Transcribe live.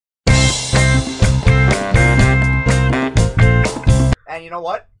And you know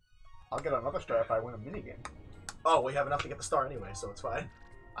what? I'll get another star if I win a minigame. Oh, we have enough to get the star anyway, so it's fine.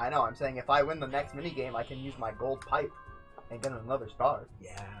 I know, I'm saying if I win the next minigame, I can use my gold pipe and get another star.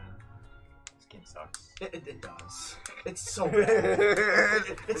 Yeah. This game sucks. It does. It's so bad.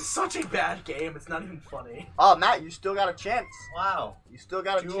 It's such a bad game, it's not even funny. Oh, Matt, you still got a chance. Wow. You still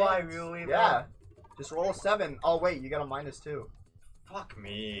got a chance. Do I really? Yeah. Just roll a 7. Oh, wait, you got a -2. Fuck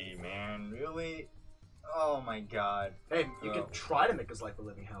me, man. Really? Oh my god. Hey, you can try to make his life a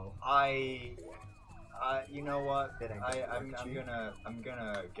living hell. You know what? I'm I'm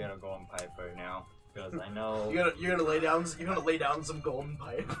gonna get a golden pipe right now because I know You're gonna lay down some golden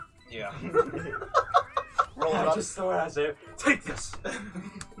pipe. Yeah. Roll it up. Just throw it out there. Take this.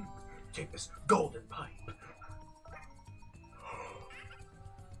 Take this golden pipe.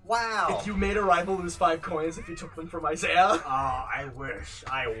 Wow. If you made a rival lose 5 coins if you took them from Isaiah. Oh, I wish.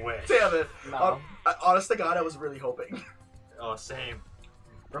 Damn it. No. Honest to God, I was really hoping. Oh, same.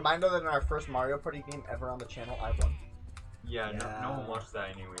 Reminder that in our first Mario Party game ever on the channel, I won. Yeah, no one watched that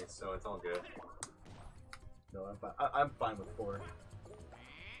anyway, so it's all good. No, I'm fine with 4.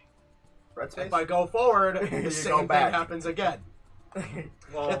 Red space? If I go forward, the You same go thing back. happens again.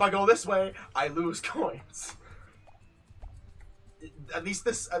 Well, If I go this way, I lose coins. At least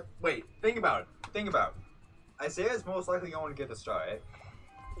this. Wait. think about it. Isaiah's most likely going to get the star, right?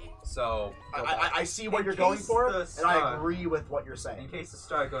 So I see what In you're going case for, the and I star- agree with what you're in saying. case the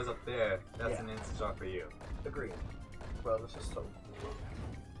star goes up there, that's Yeah. an instant star for you. Agreed. Bro, this is so...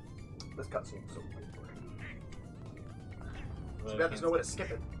 This cutscene is so quick. Too bad there's no way to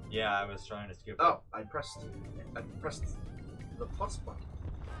skip it. Yeah, I was trying to skip it. Oh, I pressed the plus button.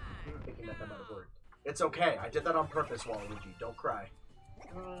 Thinking that might have worked. It's okay. I did that on purpose, Waluigi. Don't cry.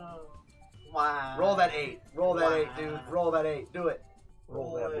 Wow. Roll that 8. Roll that 8, dude. Roll that 8. Do it.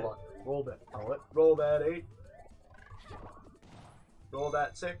 Roll that block. Roll that. Roll it. Roll that 8. Roll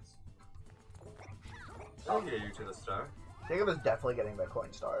that 6. I'll get you to the star. Jacob is definitely getting that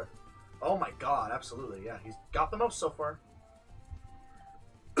coin star. Oh my god, absolutely. Yeah, he's got the most so far.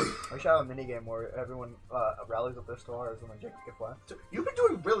 We should have a minigame where everyone rallies up their stars and then Jacob gets left. You've been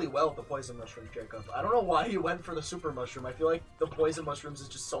doing really well with the poison mushroom, Jacob. I don't know why you went for the super mushroom. I feel like the poison mushrooms is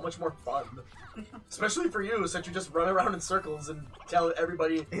just so much more fun. Especially for you, since you just run around in circles and tell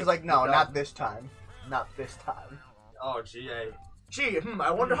everybody... He's like, no, Yeah. not this time. Not this time. Oh, gee, Gee,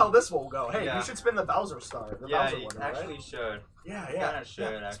 I wonder how this will go. Hey, Yeah. you should spin the Bowser star. The yeah, Bowser you one, right? actually should. Yeah, Kinda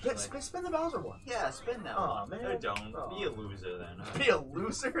should, actually. Spin the Bowser one. Yeah, spin that Aw, one. man. No, don't. Aw. Be a loser then. Be a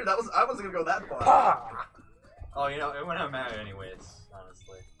loser? I wasn't gonna go that far. Ah! Oh, you know, it wouldn't matter anyways,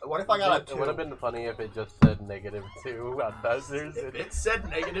 honestly. What if I got a It 2? would have been funny if it just said -2 on buzzers. If it said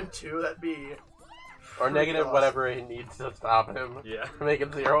 -2, that'd be... Or pretty negative awesome. whatever it needs to stop him. Yeah. Make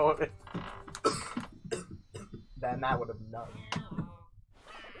it 0. Then that would have none.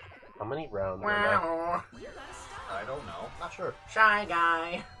 How many rounds are I don't know. Not sure. Shy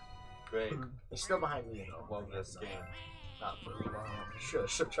guy. Great. He's still behind me, though. Love this game. Not for long.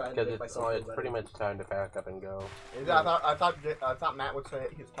 Should try and Because make it's, myself well, feel it's better. pretty much time to pack up and go. I thought Matt would say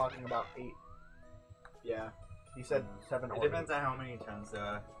he was talking about 8. Yeah. He said 7 It or depends on how many times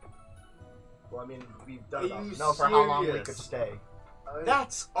Well, I mean, we've done Are enough. you No, for how long we serious? could stay.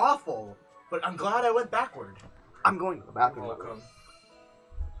 That's awful. But I'm glad I went backward. I'm going to the bathroom. welcome.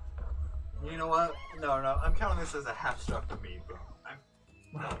 You know what? No, I'm counting this as a half star for me, bro.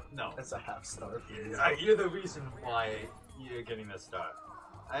 No. That's a half star for you. You're the reason why you're getting this star.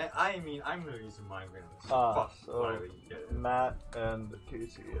 I mean, I'm the reason why I'm getting this star. Fuck, so whatever you get it. Matt and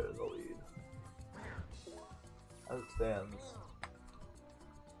Casey are the lead. As it stands.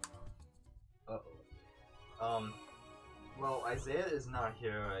 Well, Isaiah is not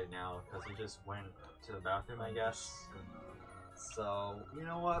here right now because he just went to the bathroom, I guess. So, you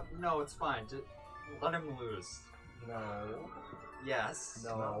know what? No, it's fine. Just let him lose. No. Yes.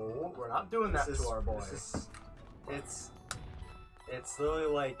 No. We're not doing that to our boy. It's literally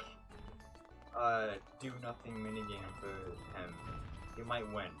like do nothing minigame for him. He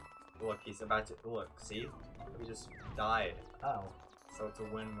might win. Look, he's about to look. See, he just died. Oh. So it's a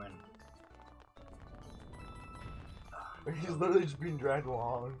win-win. He's literally just being dragged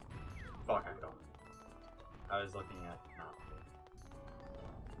along. Fuck, I don't. I was looking at. No.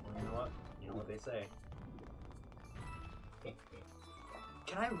 Well, you know what? You know what they say.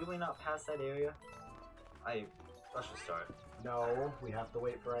 Can I really not pass that area? Let's just start. No, we have to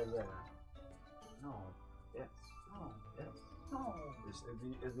wait for Isaiah. No. Yes. No. Yes. No.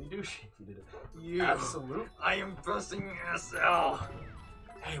 Is he douchey if he did it? You. Absolute. I am pressing SL.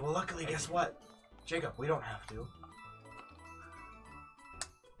 Hey, well, luckily, guess what? Jacob, we don't have to.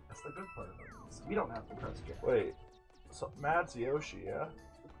 That's the good part of it. We don't have to press J. Wait. So, Matt's Yoshi, yeah?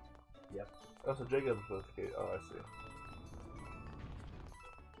 Yep. Oh, so Jacob's with Kate. Oh, I see.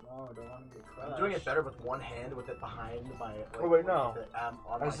 No, I don't want to get crushed. I'm doing it better with one hand with it behind my. Like, Oh, wait, no. with it, on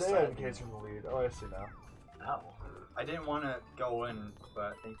my Isaiah side. in case from the lead. Oh, I see now. Ow. I didn't want to go in,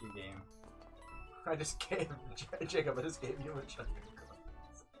 but thank you, game. I just gave Jacob. I just gave you a check.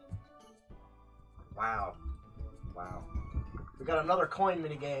 Wow. Wow. We got another coin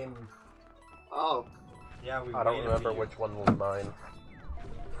mini game. Oh, Yeah, we I don't waited remember for you. which one was mine.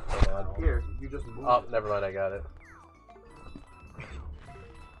 Hold on. here, you just moved. Oh, it. never mind, I got it.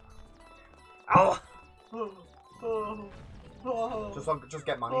 Ow! Just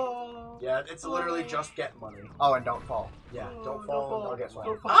get money. Yeah, it's literally just get money. Oh, and don't fall. Yeah, don't fall and I'll get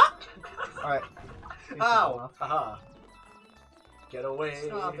money. Ah! Alright. Ow! Haha. Get away.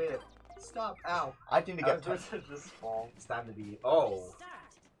 Stop it. Stop. Ow. I need to get just fall. It's time to be. Oh.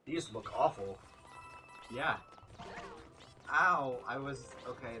 These look awful. Yeah. Ow. I was...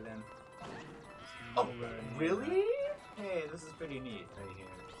 Okay, then. Oh, really? Hey, this is pretty neat right here.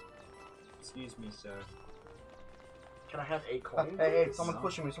 Excuse me, sir. Can I have 8 coins? Hey, please? someone's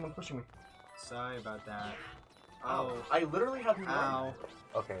pushing me, someone's pushing me. Sorry about that. Ow. Oh. I literally have none. Ow.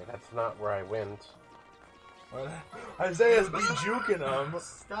 Okay, that's not where I went. Isaiah's be juking him.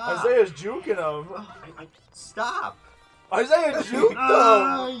 Stop. Isaiah's juking him. Stop. Isaiah juked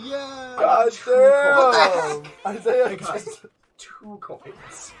him. Yeah. God damn. Isaiah I got just... 2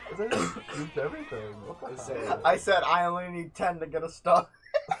 coins. Isaiah juked everything. What the Isaiah. hell? I said I only need 10 to get a star.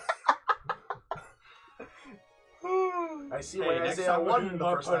 I see Hey, why next Isaiah time we're won doing the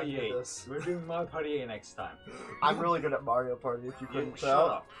Mario first time Party he did 8. this. We're doing Mario Party 8 next time. I'm really good at Mario Party, if you You couldn't shut tell.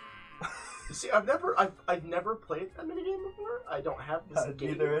 up. You see, I've never played that minigame before. I don't have this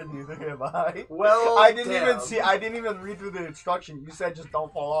game. Neither have I. Well, I didn't damn. even see. I didn't even read through the instruction. You said just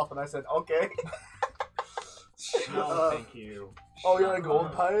don't fall off, and I said okay. No, thank you. Oh, you're in a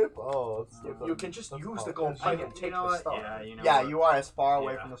gold pipe? Oh, that's You can just that's use the awful. gold pipe and You take know the what? star. Yeah, you know Yeah, what? you are as far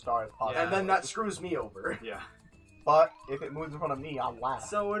away Yeah. from the star as possible. And then that screws me over. Yeah. But if it moves in front of me, I'll laugh.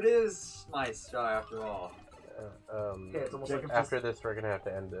 So it is my star after all. Yeah, it's almost Jacob like After this, we're gonna have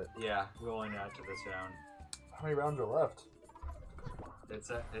to end it. Yeah, we're only out to this round. How many rounds are left? It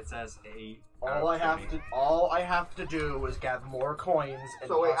says 8. all I have to do is gather more coins. And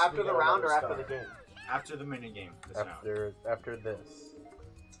So wait, possibly after the get round or another after the star. game? After the minigame this round. After this,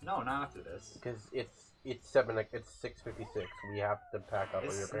 No, not after this. because it's 6:56. We have to pack up. or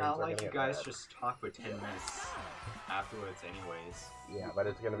your It's parents not are like gonna you get guys mad. just talk for 10 minutes afterwards anyways. Yeah, but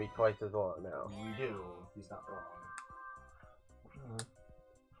it's gonna be twice as long now. We do. He's not wrong.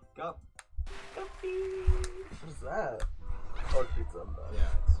 Go. What is that? Oh, pizza. I'm done. Yeah,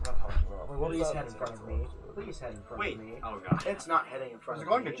 I'm not talking about. Like, what's Please that? head in front of me. Please head in front Wait. of me. Oh god. It's not heading in front Is of it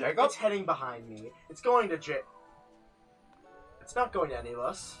going me. to Jacob? It's heading behind me. It's going to It's not going to any of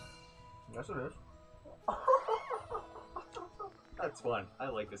us. Yes, it is. That's fun. I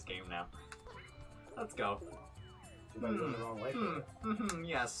like this game now. Let's go. Too bad it goes the wrong way.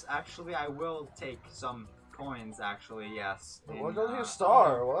 Yes, actually, I will take some coins. Actually, yes. What does he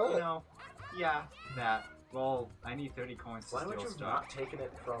star? What? You know, yeah, that. Well, I need 30 coins to Why steal would you a have star. not taken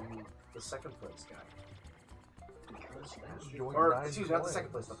it from the second place guy? Because that's Join or nine excuse me, not the coins.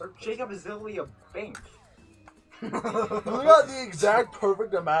 second place, the third place. Jacob is literally a bank. We got the exact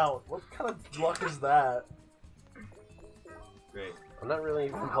perfect amount. What kind of luck is that? Great. I'm not really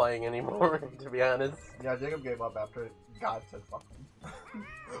even playing anymore, to be honest. Yeah, Jacob gave up after God said something.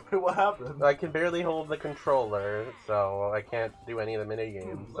 Wait, what happened? I can barely hold the controller, so I can't do any of the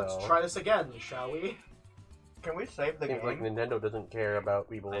minigames. Let's so try this again, shall we? Can we save the seems game? like Nintendo doesn't care about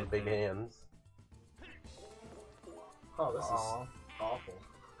people with big hands. Oh, this Aw. is awful.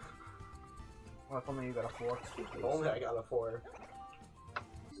 Well, if only you got a 4. If only I got a 4.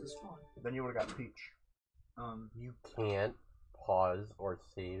 This is fun. Then you would have got Peach. You can't pause or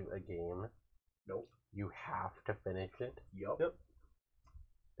save a game. Nope. You have to finish it. Yup.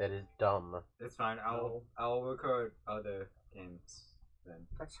 That is dumb. It's fine. I'll record other games then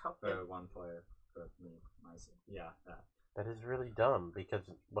That's how. for one player for me myself. Yeah, that. That is really dumb, because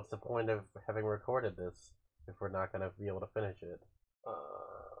what's the point of having recorded this if we're not going to be able to finish it?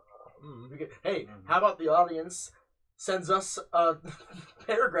 Hey, how about the audience sends us a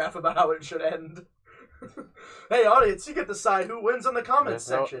paragraph about how it should end? Hey, audience, you get to decide who wins in the comments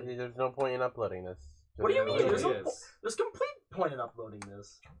section. There's no point in uploading this. What do you mean? It There's complete point in uploading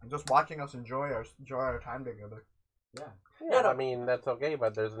this. Just watching us enjoy our time together. Yeah. Yeah, no. I mean, that's okay,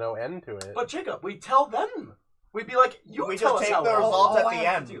 but there's no end to it. But Jacob, we tell them. We'd be like, We tell just us take how the long. results at the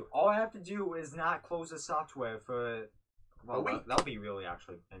end. All I have to do is not close the software for Well, wait. that'll be really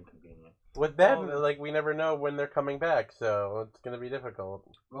actually inconvenient. With them, Oh. like, we never know when they're coming back, so it's gonna be difficult.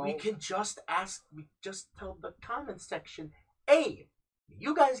 Well, We can just ask. We just tell the comment section. Hey,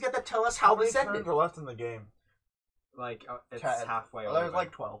 you guys get to tell us how many this ended. turns are left in the game? like it's 10. halfway Well, over. there's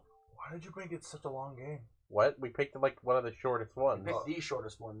like 12. Why did you make it such a long game? What? We picked, like, one of the shortest ones. Pick the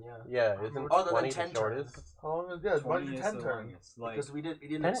shortest one, yeah. Yeah, isn't Other than 20 10 the shortest? turns. How long is yeah? Why did 20 you is 10 the turn? longest. Like, Because we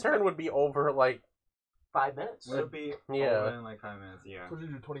didn't 10 turn would be over, like, 5 minutes. would it be Yeah. over in like 5 minutes? Yeah. What did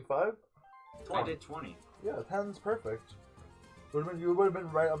you do? 25? I did 20. Yeah, 10's perfect. You would have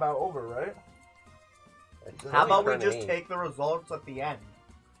been right about over, right? How about we turn just 8. take the results at the end,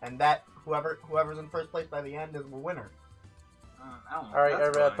 and that whoever's in first place by the end is the winner. I don't know. Alright,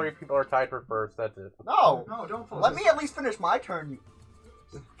 That's fine. 3 people are tied for first, that's it. No, No, don't focus. let me at least finish my turn.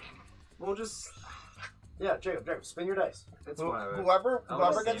 We'll just. Yeah, Jacob, spin your dice. It's Who- whatever. Whoever I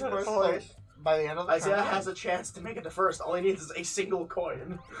wanna gets see first this. place by the end of the Isaiah turn has a chance to make it to first. All he needs is a single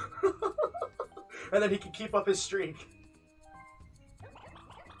coin. And then he can keep up his streak.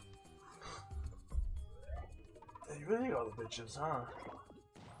 You really got the bitches, huh?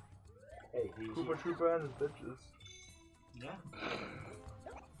 Hey, Koopa Troopa and his bitches. Yeah.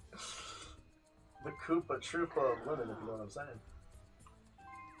 the Koopa Troopa of women, if you know what I'm saying.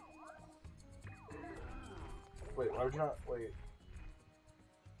 Wait, why would you not? Wait.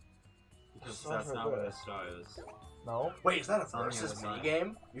 Because Sounds that's right not what there. a star is. No? Wait, is that a It's on the versus other side.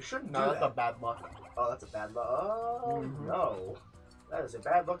 minigame? You shouldn't do No, that's that. a bad luck. Oh, that's a bad luck. Oh, Mhm. no. That is a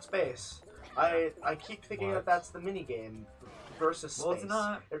bad luck space. I keep thinking What? that that's the minigame versus space. Well, it's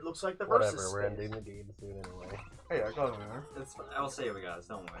not. It looks like the Whatever, versus we're space. ending the game soon anyway. Hey, I got it there. It's. I'll save it, guys.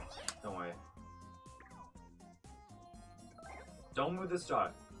 Don't worry. Don't worry. Don't move the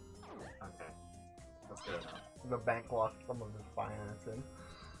star. Okay. That's good enough. The bank lost some of his financing.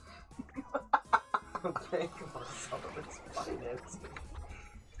 Think about some of its finance.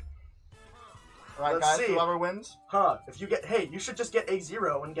 Alright, Let's guys, see. whoever wins. Huh, if you get, hey, you should just get a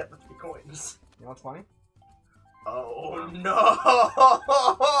 0 and get the 3 coins. You know what's funny? Oh Wow. no!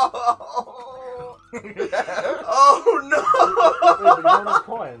 Oh Wait, but you don't no! have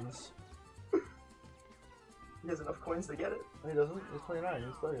coins. He has enough coins to get it? He doesn't? He's 29.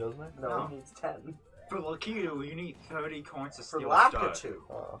 He's 30, doesn't he? No, No. he needs 10. For Lakitu, you need 30 coins to For steal a star. Lakitu.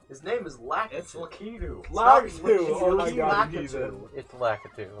 Oh. His name is Lakitu. It's Lakitu. not Lakitu! Lakitu, Oh my it's god, Lakitu. heathen. It's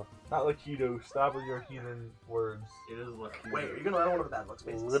Lakitu. Not Lakitu. Stop with your heathen words. It is Lakitu. Wait, are you gonna let one of the bad luck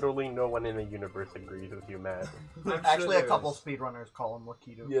spaces? Literally no one in the universe agrees with you, Matt. I'm Actually, sure a couple there is. speedrunners call him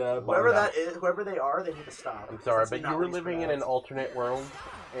Lakitu. Yeah, but Whoever that is, whoever they are, they need to stop. I'm sorry, That's but not you were what he's living in an pronounced. alternate world,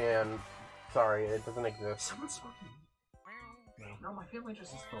 and sorry, it doesn't exist. Someone's smoking. No, my family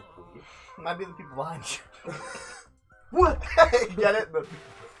just is so cool. Might be the people behind you. What? Get it?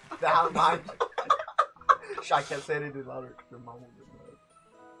 The house behind you. Shy can't say it any louder because their mom will get mad.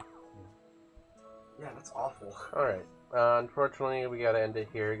 Yeah, that's awful. Alright, unfortunately, we gotta end it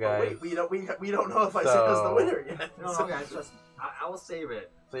here, But guys. wait, we don't know if Isaiah's the So- winner yet. No, no, guys, just I will save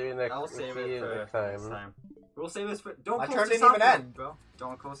it. See you next, I'll see save you it for next next time. time. We'll save this for. Don't My close turn this didn't even off, end. bro.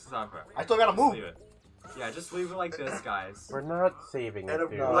 Don't close this off. I still gotta Just move. leave it. Yeah, just leave it like this, guys. We're not saving it, And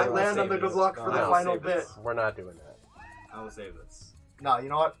dude. No, let we'll land on the save good this. luck for No, the I'll final save bit. this. We're not doing that. I will save this. No, you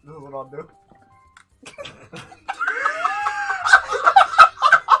know what? This is what I'll do.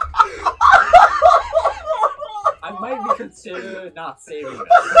 I might be considered not saving this.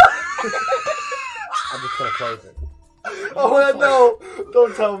 I'm just gonna close it. Oh, no!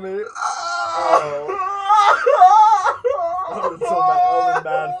 Don't tell me. Oh. That was so bad.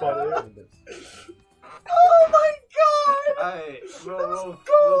 That was mad funny. Oh my god! Alright, we'll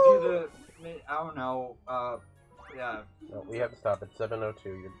do the. I don't know. Yeah. No, we have to stop at 7:02.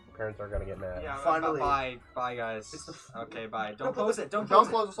 Your parents are gonna get mad. Yeah. Finally. Bye, guys. It's the Okay, bye. No, Don't but close it. Don't don't close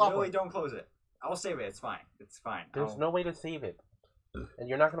it. close the software. Really, don't close it. I'll save it. It's fine. It's fine. There's I'll- no way to save it. And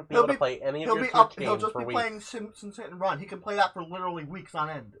you're not gonna be He'll able to be- play any of He'll your be Switch up. He'll games just for be weeks. playing Simpsons Hit and Run. He can play that for literally weeks on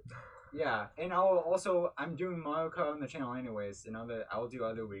end. Yeah, and I'll also I'm doing Mario Kart on the channel anyways, and I'll do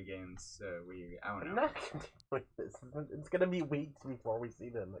other Wii games. I don't I'm know. not continuing this. It's gonna be weeks before we see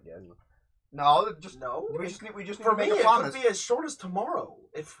them again. No, just No. we just need For to me, make a it promise. could be as short as tomorrow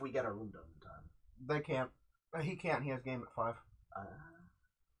if we get our room done in time. They can't. He can't. He has game at 5.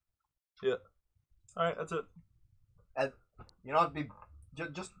 Alright, that's it. You know, it'd be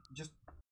just